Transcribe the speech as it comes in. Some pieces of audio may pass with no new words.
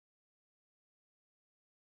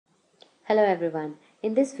Hello everyone.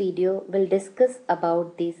 In this video, we'll discuss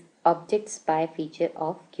about this object spy feature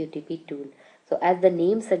of QTP tool. So as the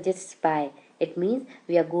name suggests spy, it means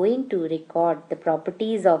we are going to record the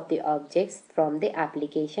properties of the objects from the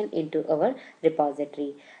application into our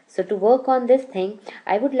repository. So to work on this thing,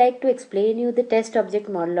 I would like to explain you the test object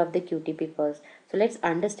model of the QTP first. So let's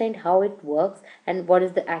understand how it works and what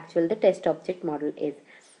is the test object model is.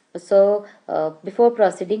 So before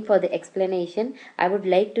proceeding for the explanation, I would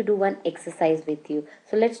like to do one exercise with you.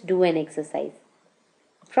 So let's do an exercise.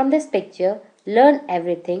 From this picture, learn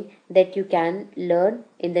everything that you can learn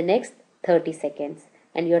in the next 30 seconds.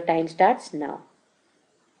 And your time starts now.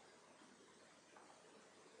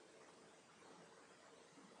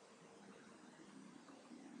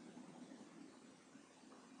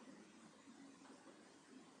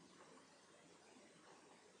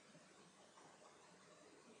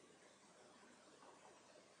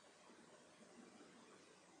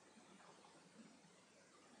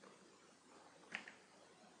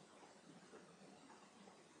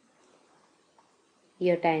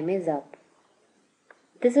 Your time is up.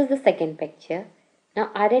 This is the second picture. Now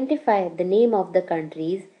identify the name of the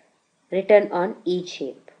countries written on each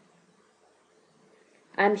shape.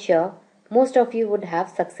 I'm sure most of you would have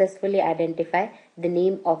successfully identified the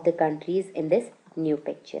name of the countries in this new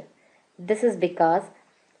picture. This is because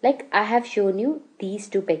I have shown you these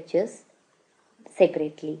two pictures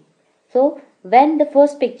separately. So when the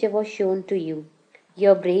first picture was shown to you,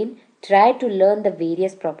 your brain tried to learn the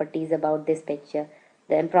various properties about this picture.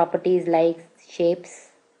 Then properties like shapes,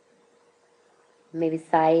 maybe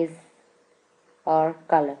size or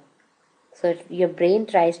color. So your brain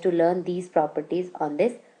tries to learn these properties on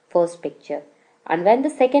this first picture. And when the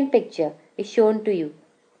second picture is shown to you,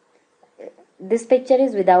 this picture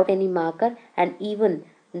is without any marker and even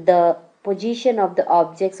the position of the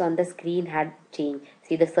objects on the screen had changed.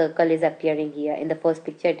 See, the circle is appearing here. In the first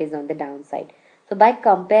picture, it is on the downside. So by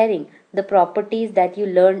comparing the properties that you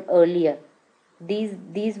learned earlier,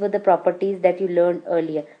 these were the properties that you learned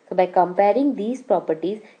earlier. So by comparing these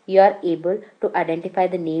properties, you are able to identify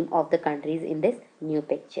the name of the countries in this new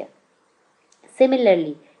picture.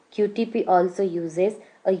 Similarly, QTP also uses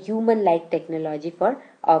a human-like technology for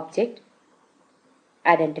object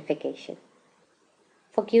identification.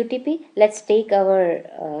 For QTP, let's take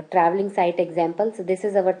our traveling site example. So this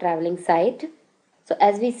is our traveling site. So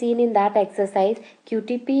as we seen in that exercise,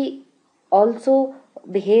 QTP also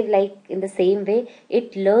behave like in the same way.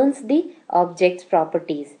 It learns the object's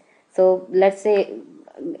properties. So let's say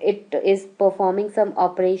it is performing some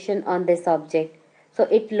operation on this object. So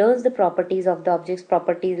it learns the properties of the object's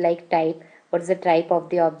properties like type. What is the type of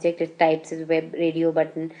the object? It types is web radio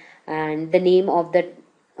button, and the name of the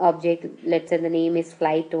object, let's say the name is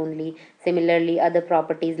flight only. Similarly, other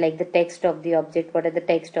properties like the text of the object, what are the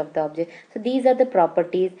text of the object. So these are the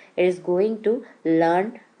properties it is going to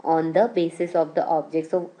learn on the basis of the object.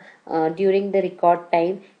 So during the record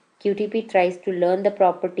time, QTP tries to learn the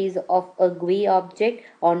properties of a GUI object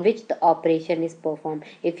on which the operation is performed.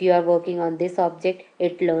 If you are working on this object,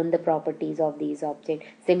 it learns the properties of these objects.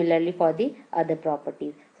 Similarly for the other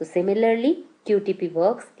properties. So similarly, QTP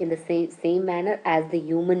works in the same manner as the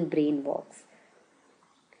human brain works.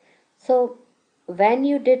 So when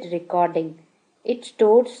you did recording, it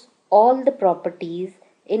stores all the properties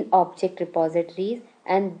in object repositories,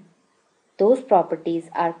 and those properties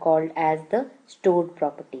are called as the stored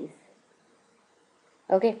properties.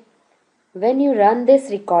 Okay, when you run this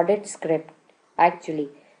recorded script, actually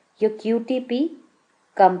your QTP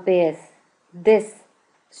compares this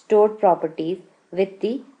stored properties with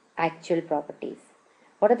the actual properties.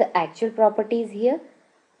 What are the actual properties here?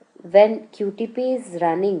 When QTP is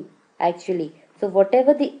running, actually, so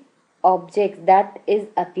whatever the object that is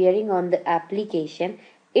appearing on the application,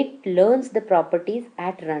 it learns the properties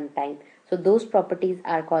at runtime. So those properties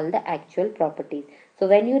are called the actual properties. So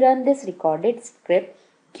when you run this recorded script,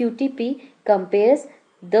 QTP compares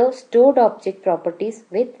the stored object properties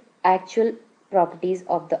with actual properties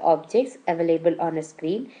of the objects available on a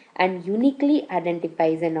screen and uniquely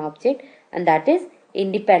identifies an object, and that is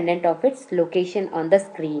independent of its location on the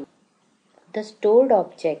screen. The stored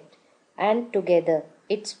object and together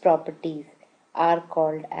its properties are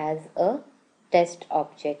called as a test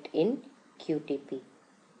object in QTP.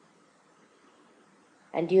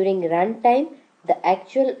 And during runtime, the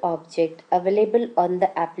actual object available on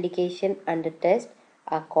the application under test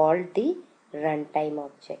are called the runtime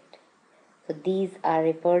object. So these are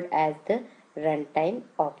referred as the runtime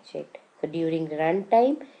object. So during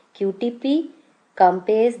runtime, QTP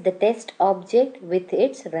compares the test object with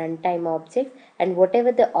its runtime object, and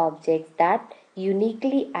whatever the objects that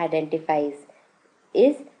uniquely identifies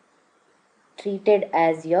is treated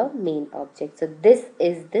as your main object. So this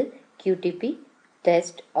is the QTP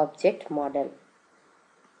test object model.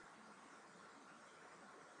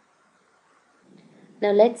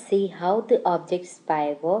 Now let's see how the object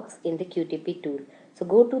spy works in the QTP tool. So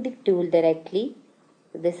go to the tool directly.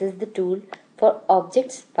 This is the tool. For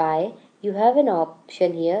object spy, you have an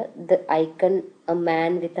option here, the icon, a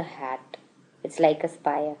man with a hat. It's like a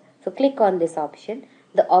spy. So click on this option.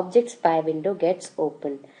 The object spy window gets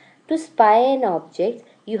opened. To spy an object,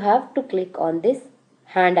 you have to click on this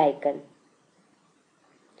hand icon.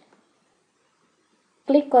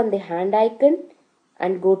 Click on the hand icon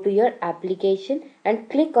and go to your application and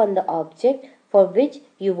click on the object for which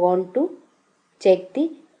you want to check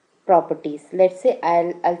the properties. Let's say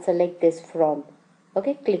I'll select this from.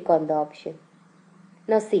 Okay, click on the option.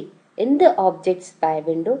 Now see, in the object spy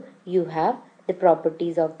window, you have the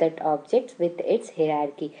properties of that object with its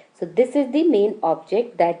hierarchy. So this is the main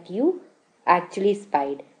object that you actually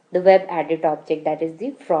spied, the web added object, that is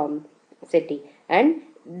the from city, and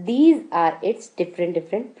these are its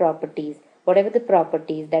different properties. Whatever the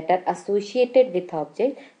properties that are associated with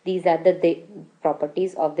object, these are the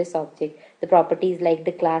properties of this object. The properties like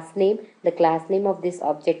the class name of this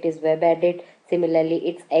object is web added. Similarly,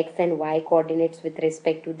 its x and y coordinates with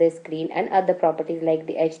respect to the screen, and other properties like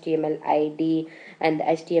the HTML ID and the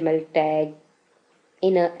HTML tag,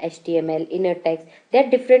 inner HTML, inner text. There are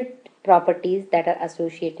different properties that are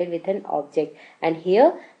associated with an object, and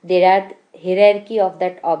here there are hierarchy of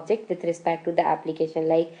that object with respect to the application.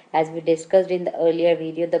 Like as we discussed in the earlier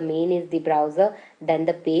video, the main is the browser, then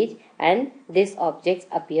the page, and this object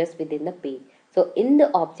appears within the page. So in the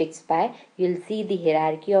object spy, you'll see the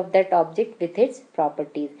hierarchy of that object with its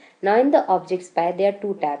properties. Now in the object spy, there are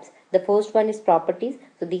two tabs. The first one is properties.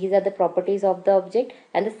 So these are the properties of the object,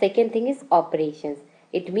 and the second thing is operations.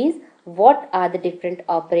 It means what are the different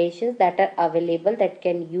operations that are available that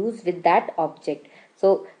can use with that object.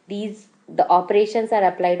 So the operations are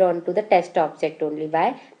applied onto the test object only.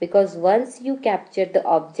 Why? Because once you capture the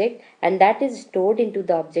object and that is stored into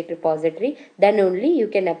the object repository, then only you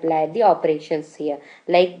can apply the operations here.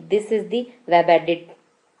 Like this is the web added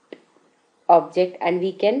object, and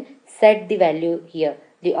we can set the value here,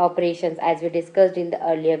 the operations, as we discussed in the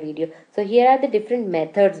earlier video. So here are the different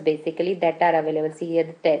methods basically that are available. See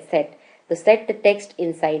here the set. So set the text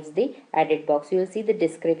inside the added box. You will see the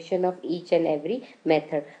description of each and every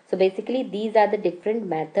method. So basically these are the different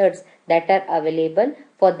methods that are available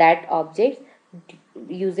for that object,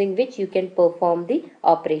 using which you can perform the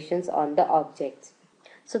operations on the objects.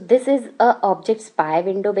 So this is a object spy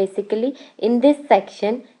window basically. In this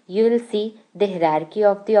section you will see the hierarchy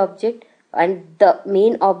of the object, and the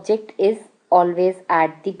main object is always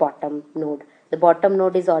at the bottom node. The bottom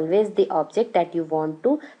node is always the object that you want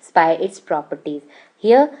to spy its properties.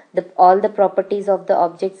 Here all the properties of the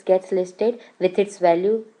objects gets listed with its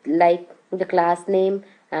value, like the class name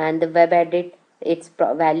and the web edit, its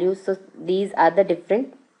values. So these are the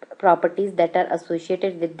different properties that are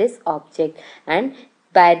associated with this object, and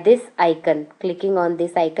by this icon, clicking on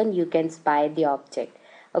this icon, you can spy the object.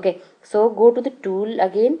 Okay, so go to the tool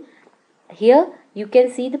again. Here you can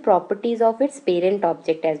see the properties of its parent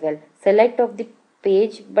object as well. Select of the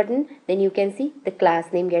page button, then you can see the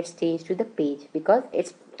class name gets changed to the page because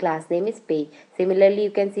its class name is page. Similarly,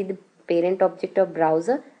 you can see the parent object of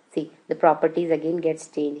browser. See, the properties again gets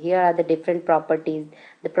changed. Here are the different properties.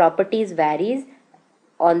 The properties varies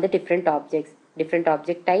on the different objects. Different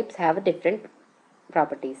object types have a different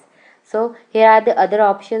properties. So here are the other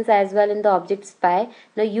options as well in the object spy.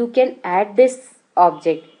 Now you can add this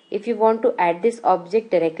object. If you want to add this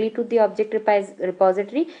object directly to the object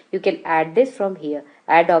repository, you can add this from here.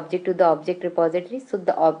 Add object to the object repository. So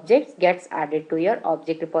the object gets added to your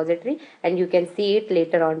object repository, and you can see it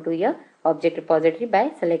later on to your object repository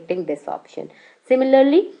by selecting this option.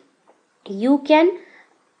 Similarly, you can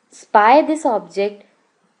spy this object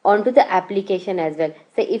onto the application as well.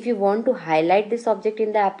 Say if you want to highlight this object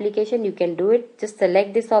in the application, you can do it. Just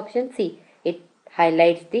select this option. See, it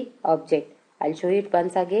highlights the object. I'll show you it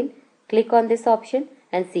once again. Click on this option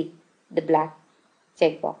and see the black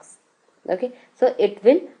checkbox. Okay, so it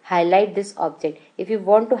will highlight this object. If you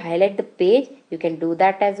want to highlight the page, you can do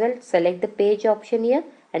that as well. Select the page option here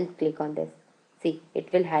and click on this. See,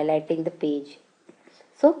 it will highlighting the page.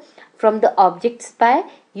 So from the object spy,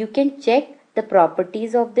 you can check the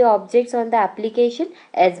properties of the objects on the application,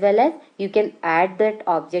 as well as you can add that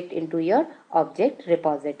object into your object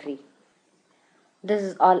repository. This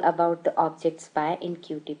is all about the object spy in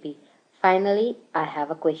QTP. Finally, I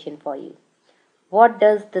have a question for you. What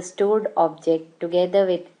does the stored object together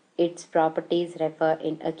with its properties refer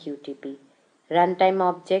in a QTP? Runtime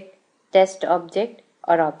object, test object,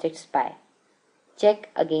 or object spy. Check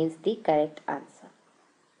against the correct answer.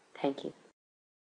 Thank you.